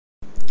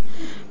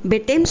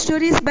Bedtime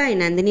stories by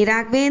Nandini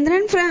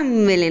Raghavendran from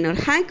Villanur.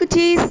 Hi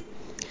kuchis.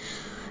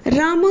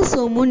 రాము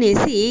సోము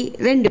నేసి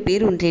 2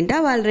 పేరు ఉంటేంట.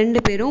 వాళ్ళు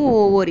 2 పేரும்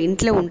ఒవ్వొరు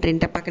ఇంట్లో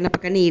ఉంటేంట, పక్కన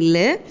పక్కన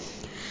ఇల్లు.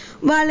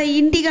 వాళ్ళ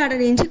ఇంటి కాడ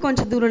నుంచి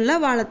కొంచెం దూరంలో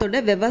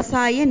వాళ్ళతోட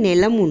వ్యవసాయ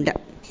నిలం ఉండ,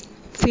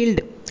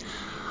 ఫీల్డ్.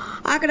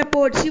 అక్కడ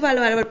పోడ్చి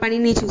వాళ్ళు వాళ్ళ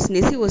పనిని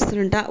చూసినేసి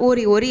వస్తుంట.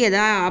 ఓరి ఓరి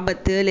ఏదా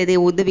ఆపత్తు లేదా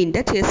ఉదవింట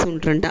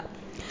చేస్తుంటుంట.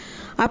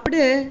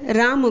 అప్పుడు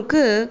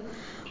రాముకు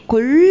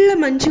కొల్ల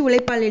మంచి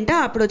ఉழைపాలంట.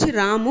 అప్పుడు వచ్చి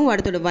రాము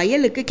వాడితోட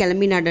వయలుக்கு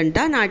கிளம்பினாడంట.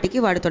 నాటికి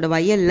వాడితోட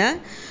వయல்ல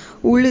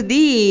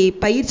ఉழுది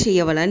పైరు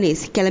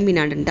చేయవలనేసి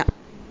கிளம்பினாడంట.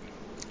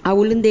 ఆ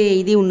ఉளுந்தே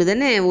ఇది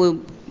ఉన్నదనే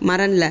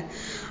మరంల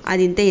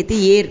అది ఇంత ఎత్తి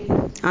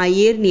ఆ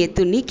ఏర్ని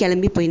ఎత్తుని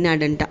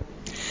கிளம்பிపోయినాడంట.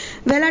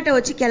 వెలాట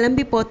వచ్చి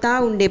கிளம்பிపోతా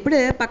ఉండేప్పుడు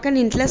పక్కన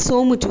ఇంట్లో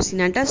సోము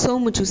చూసినంట.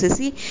 సోము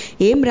చూసేసి,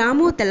 ఏం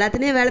రాము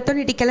తెల్లాతనే వేళతో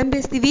నేటి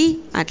கிளம்பేస్తివి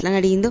అట్లా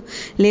అడిగిందో.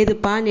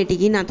 లేదుపా,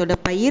 నేటికి నాతోட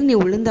పైర్ని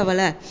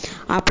ఉளுந்தవల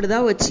అప్పుడుదా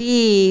వచ్చి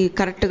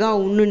కరెక్ట్గా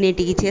ఉన్ను,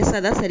 నేటికి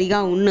చేసేదా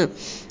సరిగా ఉన్ను,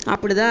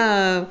 అప్పుడుదా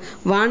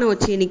వాన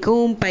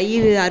వచ్చేనికం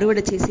పైరు అరువడ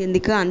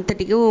చేసేందుకు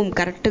అంతటికం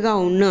కరెక్ట్గా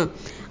ఉన్ను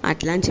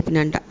అట్లా అని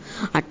చెప్పినంట.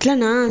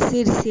 అట్లనా,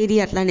 సరి సరి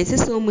అట్లా అనేసి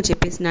సోము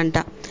చెప్పేసినంట.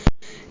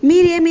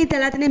 మీరేమీ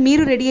తెల్లాతనే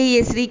మీరు రెడీ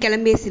అయ్యేసిరి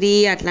கிளம்பేసిరి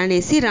అట్లా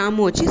అనేసి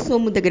రాము వచ్చి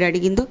సోము దగ్గర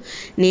అడిగిందో.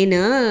 నేను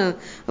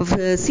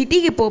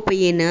సిటీకి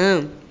పోయేను,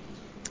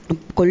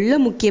 కొల్ల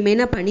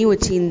ముఖ్యమైన పని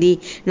వచ్చింది,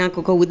 నాకు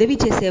ఒక ఉదవి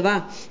చేసేవా,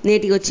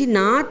 నేటికి వచ్చి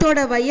నాతోడ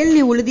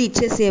వయల్ని ఉழுది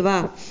ఇచ్చేసేవా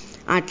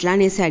అట్లా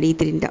అనేసి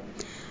అడిగితిరింట.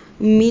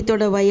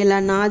 మీతోడ వయల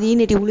నాది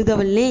నేటి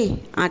ఉழுదవల్నే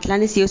అట్లా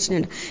అనేసి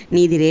యోచన.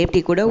 నీది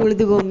రేపటి కూడా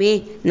ఉழுదుగోమే,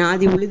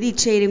 నాది ఉழுది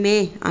ఇచ్చేయరుమే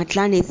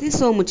అట్లా అనేసి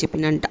సోము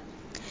చెప్పినంట.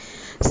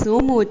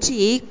 సోము వచ్చి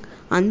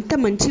అంత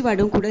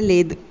మంచివాడు కూడా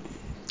లేదు.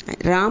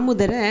 రాము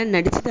ధర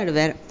నడిచితాడు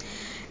వేற.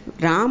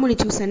 రాముని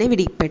చూసానే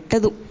వీడికి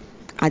పెట్టదు,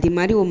 అది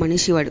మరి ఓ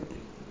మనిషివాడు.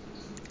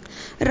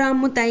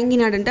 రాము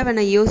తయంగినాడంట.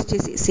 వాడిని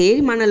యోచించేసి,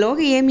 సేరి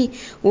మనలోగా ఏమి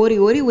ఓరి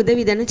ఓరి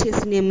ఉదవిదన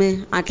చేసినేము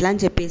అట్లా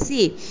అని చెప్పేసి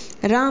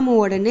రాము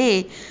ఉడనే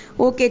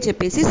ఓకే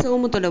చెప్పేసి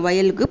సోముతోడ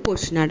వయలుకు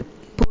పోడ్చినాడు.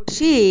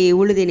 పోడ్చి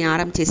ఉழுదిని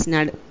ఆరం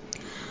చేసినాడు.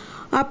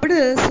 అప్పుడు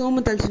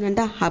సోము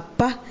తలుచునంట,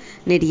 అప్ప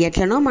నేటి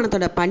ఎట్లనో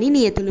మనతోడ పనిని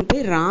ఎత్తునిపై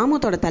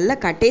రాముతోడ తల్ల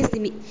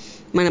కట్టేసిమి,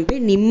 మనం పోయి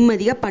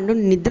నెమ్మదిగా పండు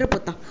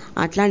నిద్రపోతాం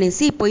అట్లా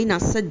అనేసి పోయి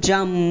నస్స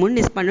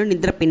జమ్ముని పండు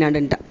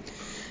నిద్రపోయినాడంట.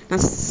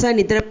 నస్స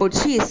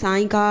నిద్రపోడ్చి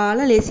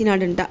సాయంకాలం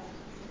లేచినాడంట.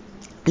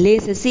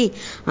 లేసేసి,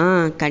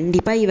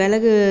 கண்டிப்பா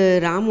ఇవేళకు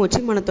రాము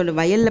వచ్చి మనతోడ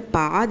వయల్ల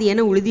పాది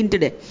అయినా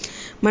ఉழுదింటుడు,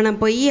 మనం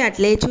పోయి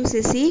అట్లే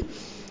చూసేసి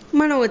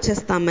మనం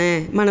వచ్చేస్తామే,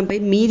 మనం పోయి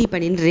మీది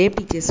పనిని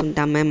రేపటికి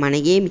చేసుంటామే,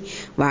 మనకేమి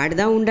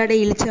వాడుదా ఉండాడే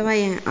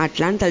ఇలిచవాయ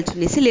అట్లా అని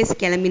తలుచునేసి లేసి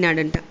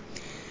கிளம்பிనాడంట.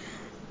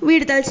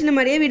 వీడు తలిచిన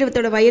మరే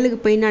వీడితోడ వయలుకు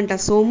పోయినంట.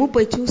 సోము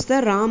పోయి చూస్తా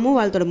రాము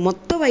వాళ్ళతోడ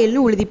మొత్తం వయల్ని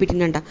ఉழுది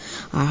పెట్టినంట.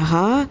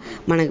 ఆహా,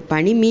 మనకు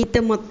పని మీత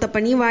మొత్త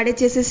పని వాడే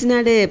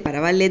చేసేసినాడు,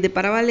 పర్వాలేదు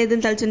పర్వాలేదు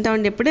అని తలుచుంటా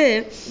ఉండేప్పుడు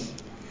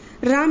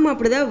రాము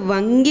అప్పుడుదా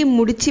వంగి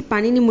ముడిచి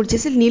పనిని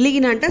ముడిచేసి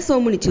నిలిగినంట.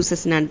 సోముని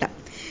చూసేసినంట.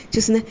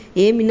 చూసినా,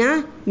 ఏమినా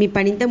మీ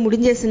పనింతా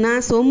ముడించేసినా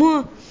సోము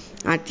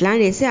అట్లా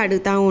అనేసి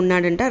అడుగుతా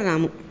ఉన్నాడంట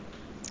రాము.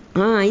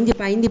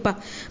 అయిందిపా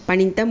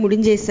పనింతా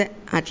ముడించేసా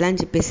అట్లా అని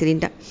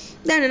చెప్పేసిరింట.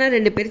 దానిన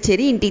 2 పేరు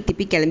చేరి ఇంటికి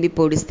తిప్పి கிளம்பி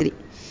పోడిస్త్రీ.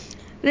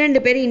 2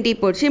 పేరు ఇంటికి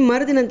పోడ్చి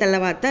మరుదినం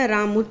తెల్లవాత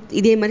రాము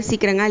ఇదే మరి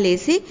సీక్రంగా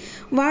లేసి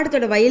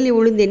వాడితోడ వయల్ని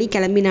ఉழுందేని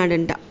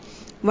கிளம்பிనాడంట.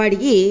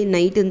 వాడికి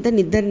నైట్ అంతా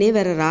నిద్రనే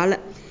వేற రాల.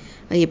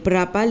 ఎప్పుడు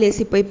రాపా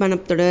లేసిపోయి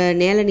మనతోడ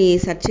నేలని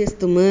సర్చ్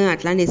చేస్తాము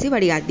అట్లా అనేసి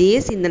వాడికి అదే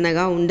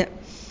సిందనగా ఉండ.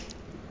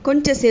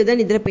 కొంచెం సేపుదా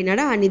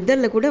నిద్రపోయినాడా. ఆ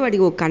నిద్రలో కూడా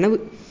వాడికి ఒక కనవు.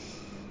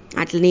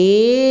 అట్లనే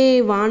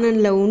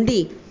వానంలో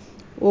ఉండి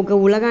ఒక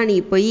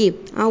ఉలగానికి పోయి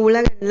ఆ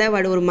ఉలగంలో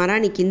వాడు ఒక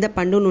మరాని కింద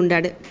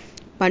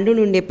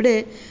పండునుండేప్పుడు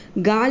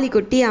గాలి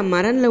కొట్టి ఆ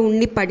మరంలో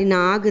ఉండి పడిన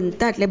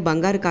ఆగంతా అట్లే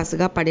బంగారు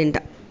కాసుగా పడేంట.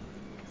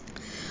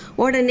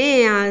 ఉడనే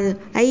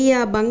అయ్యా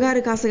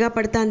బంగారు కాసుగా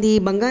పడుతుంది,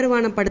 బంగారు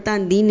వాన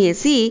పడుతుంది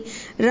అనేసి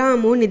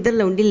రాము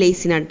నిద్రలో ఉండి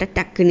లేచినంట.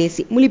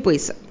 టక్కునేసి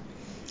ములిపోయిసా.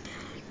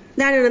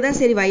 దానివల్ల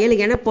సరి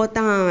వయలుగానే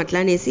పోతాం అట్లా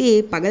అనేసి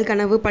పగలు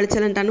కనవు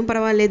పழிச்சలంటాను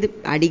పర్వాలేదు,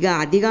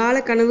 அதிகால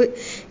கனவு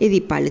ఇది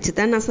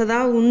పழிச்சுతా నసదా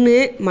ఉన్ను,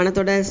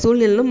 మనతోడ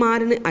సూழ்நிలను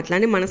మారును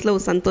అట్లానే మనసులో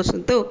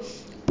సంతోషంతో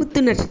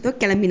పుத்துணர்ச்சிతో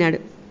கிளம்பிనాడు.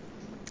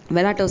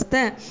 వెలాట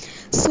వస్తే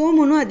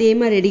సోమును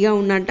అదేమో రెడీగా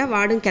ఉన్నంట.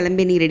 వాడు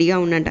கிளம்பి రెడీగా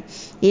ఉన్నంట.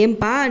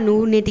 ఏంపా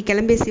నువ్వు నేటి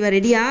கிளம்பేసివా,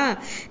 రెడీయా,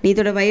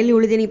 నీతోడ వయల్ని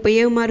ఉழுదేని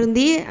పోయే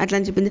మారుంది అట్లా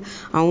అని చెప్పింది.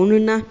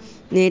 అవునున్నా,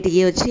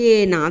 నేటికి వచ్చి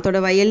నాతోడ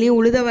వయల్ని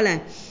ఉழுదవల,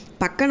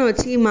 పక్కన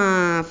వచ్చి మా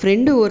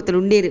ఫ్రెండ్ ఒకరు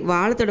ఉండేరు,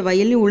 వాళ్ళతోడ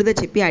వయల్ని ఉழுద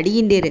చెప్పి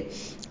అడిగిండేరు,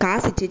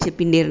 కాసు ఇచ్చే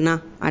చెప్పిండేరునా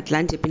అట్లా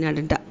అని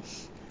చెప్పినాడంట.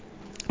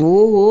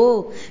 ఓహో,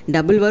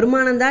 డబుల్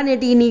வருமாనందా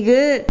నేటికి నీకు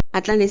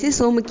అట్లా అనేసి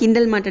సోము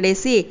కిండల్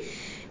మాట్లాడేసి,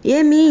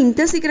 ఏమి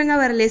ఇంత శీఘ్రంగా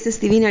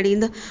లేసేస్తివి అని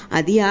అడిగిందో.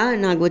 అదియా,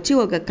 నాకు వచ్చి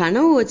ఒక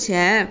కనవు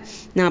వచ్చా,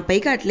 నా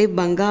పైకి అట్లే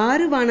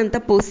బంగారు వానంతా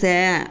పోసా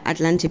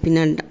అట్లా అని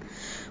చెప్పినంట.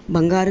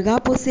 బంగారుగా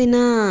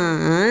పోసేనా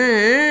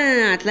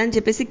అట్లా అని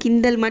చెప్పేసి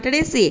కిందలు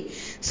మాట్లాడేసి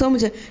సోము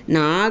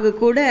నాకు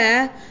కూడా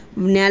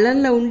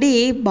నెలంలో ఉండి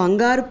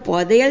బంగారు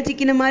పొదయలు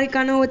చిక్కిన మరి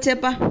కనవు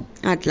వచ్చాపా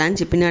అట్లా అని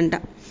చెప్పినంట.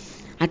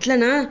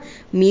 అట్లనా,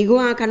 మీకు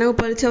ఆ కనవ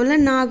పలుచవలన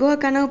నాకు ఆ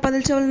కనవ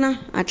పదల్చవలనా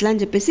అట్లా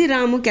అని చెప్పేసి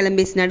రాము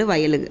కిளம்பేసినాడు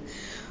వయలుగు.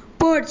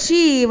 పోడ్చి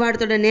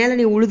వాడితో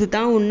నేలని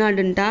ఉழுదుతా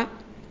ఉన్నాడంట.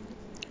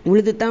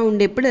 ఉழுదుతా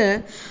ఉండేప్పుడు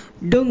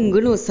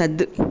డొంగును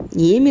సద్దు.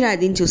 ఏమి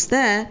రాదిని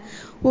చూస్తే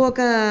ఒక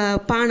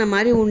పాన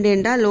మారి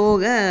ఉండేంట.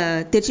 లోగా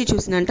తెరిచి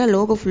చూసినంట,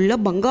 లోగా ఫుల్గా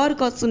బంగారు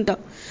కాస్తుంట.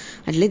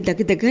 అట్లే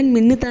దగ్గర దగ్గర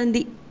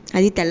మిన్నుతాంది.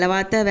 అది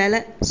తెల్లవాత వేళ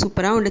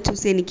సూపరా ఉండ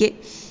చూసేనికే.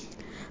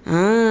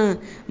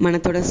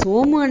 మనతోడ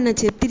సోము అన్న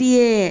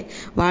చెప్తిరియే,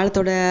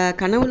 వాళ్ళతోడ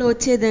కనవులో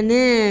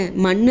వచ్చేదనే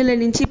మన్నుల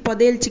నుంచి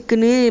పొదేలు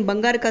చిక్కును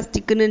బంగారు కాసు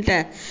చిక్కునంట.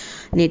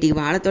 నేటికి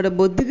వాళ్ళతోడ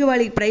బొద్దుగా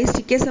వాళ్ళకి ప్రైజ్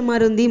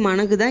చిక్కేసమారుంది,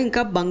 మనకుదా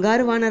ఇంకా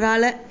బంగారు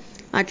వానరాల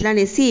అట్లా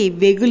అనేసి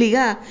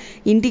వెగులిగా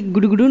ఇంటికి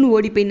గుడుగుడును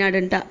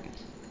ఓడిపోయినాడంట.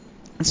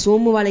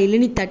 సోము వాళ్ళ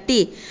ఇల్లుని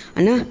తట్టి,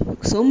 అన్నా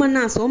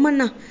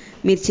సోమన్న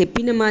మీరు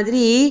చెప్పిన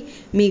మాదిరి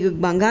మీకు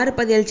బంగారు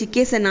పదేలు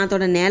చిక్కేసా,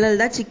 నాతోడ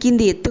నేలలదా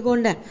చిక్కింది,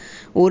 ఎత్తుకోండ,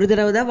 ఒక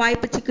దరవదా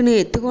వాய்ப்பு చిక్కును,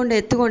 ఎత్తుకోండ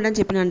అని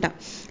చెప్పినంట.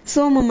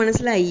 సోము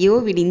మనసులో అయ్యో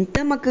వీడు ఇంత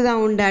మక్కుగా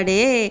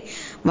ఉండాడే,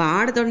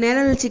 వాడితో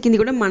నేలలు చిక్కింది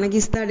కూడా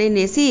మనకిస్తాడే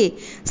అనేసి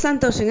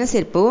సంతోషంగా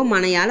సరిపో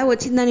మన యాల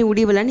వచ్చిందని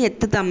ఉడివలని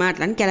ఎత్తుతామా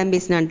అట్లా అని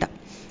కిளம்பేసినంట.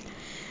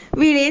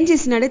 వీడేం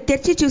చేసినాడు,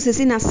 తెరిచి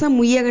చూసేసి నస్స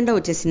ముయ్యగండా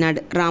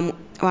వచ్చేసినాడు రాము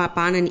ఆ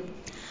పానని.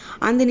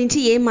 అందునుంచి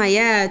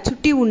ఏమాయా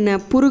చుట్టి ఉన్న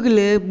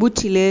పురుగులు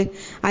బూచిలు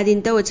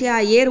అదింతా వచ్చి ఆ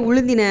ఏరు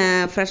ఉళిందిన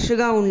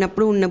ఫ్రెష్గా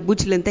ఉన్నప్పుడు ఉన్న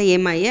బూచిలంతా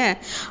ఏమాయా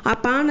ఆ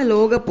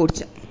పానలోగా పూడ్చ.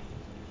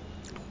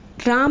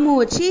 రాము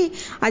వచ్చి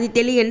అది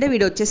తెలియండే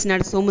వీడు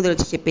వచ్చేసినాడు సోము దగ్గర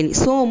వచ్చి చెప్పింది.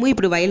 సోము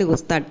ఇప్పుడు వయలుకు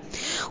వస్తాడు.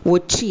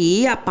 వచ్చి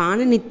ఆ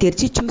పానని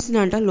తెరిచి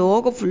చూసినంట,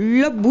 లోగా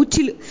ఫుల్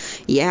బూచిలు,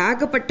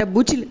 ఏగపట్ట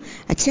బూచిలు.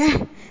 అచ్చా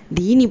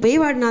దీనిపై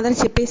వాడు నా దగ్గర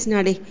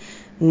చెప్పేసినాడే,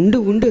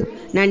 ఉండు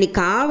నన్ను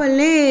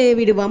కావాలనే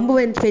వీడి వంబు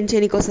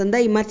పెంచేని కోసందా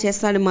ఇమారు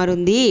చేస్తాడు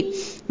మారుంది,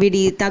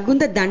 వీడి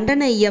తగుంత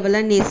దండన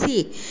ఇయ్యవలనేసి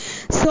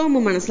సోము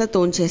మనసులో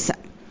తోంచేసా.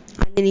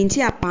 అందునుంచి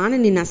ఆ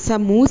పానని నస్స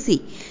మూసి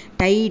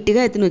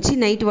టైట్గా ఎత్తున వచ్చి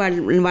నైట్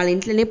వాళ్ళ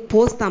ఇంట్లోనే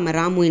పోస్తామా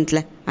రాము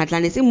ఇంట్లో అట్లా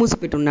అనేసి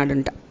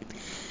మూసిపెట్టున్నాడంట.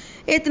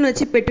 ఎత్తున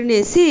వచ్చి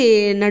పెట్టునేసి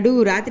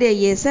రాత్రి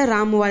అయ్యేసా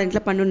రాము వాళ్ళ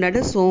ఇంట్లో పండున్నాడు.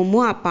 సోము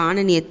ఆ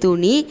పానని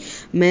ఎత్తుని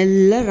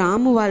మెల్ల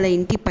రాము వాళ్ళ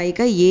ఇంటి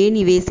పైక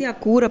ఏని వేసి ఆ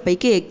కూర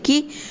పైకి ఎక్కి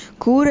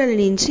కూరల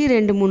నుంచి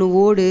 2-3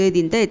 ఓడు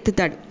దింతా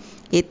ఎత్తుతాడు.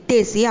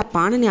 ఎత్తేసి ఆ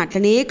పానని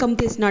అట్లనే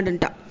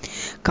కమ్ముతేసినాడంట.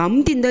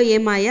 కమ్ముతిందో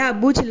ఏమాయా ఆ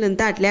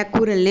బూచిలంతా అట్లే ఆ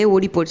కూరల్నే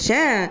ఓడిపోడ్చా,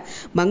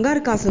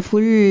 బంగారు కాసు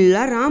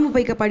ఫుల్లా రాము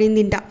పైక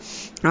పడిందింట.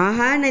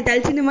 ఆహా నేను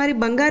తలిచిన మరి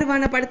బంగారు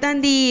వాన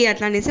పడతాంది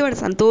అట్లా అనేసి వాడు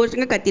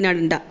సంతోషంగా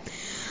కత్తినాడంట.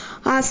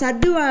 ఆ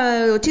సద్దు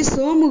వచ్చి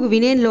సోముకు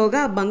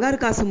వినేలోగా బంగారు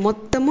కాసు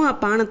మొత్తము ఆ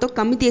పానతో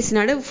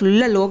కమ్మితేసినాడు.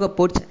 ఫుల్ లోగా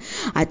పోడ్చ.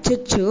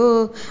 అచ్చొచ్చో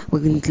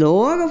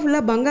లోగా ఫుల్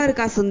బంగారు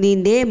కాసు ఉంది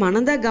ఇందే,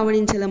 మనదా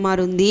గమనించల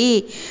మారుంది,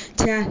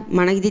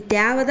 మనకిది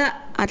తేవదా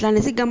అట్లా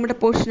అనేసి గమ్మట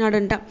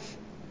పోడ్చినాడంట.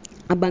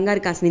 ఆ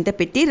బంగారు కాసుని ఇంత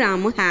పెట్టి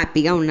రాము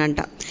హ్యాపీగా ఉన్నంట.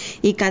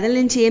 ఈ కథల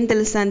నుంచి ఏం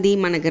తెలుస్తుంది,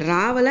 మనకు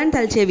రావాలని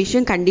తలిచే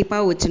విషయం కండిపా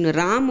వచ్చును.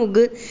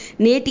 రాముకు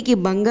నేటికి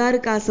బంగారు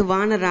కాసు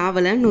వాన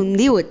రావాలని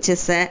ఉంది,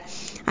 వచ్చేసా.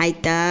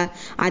 అయితే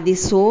అది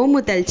సోము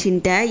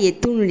తలిచింట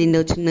ఎత్తు నుండి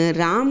వచ్చును.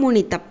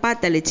 రాముని తప్ప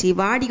తలిచి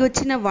వాడికి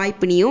వచ్చిన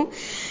వాய்పుని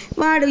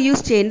వాడు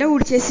యూస్ చేయండి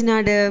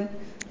ఉడిచేసినాడు.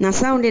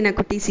 నసా ఉండే నా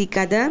కుటీస్ ఈ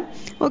కథ.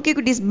 Okay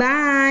cuties,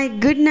 bye,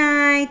 good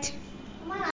night.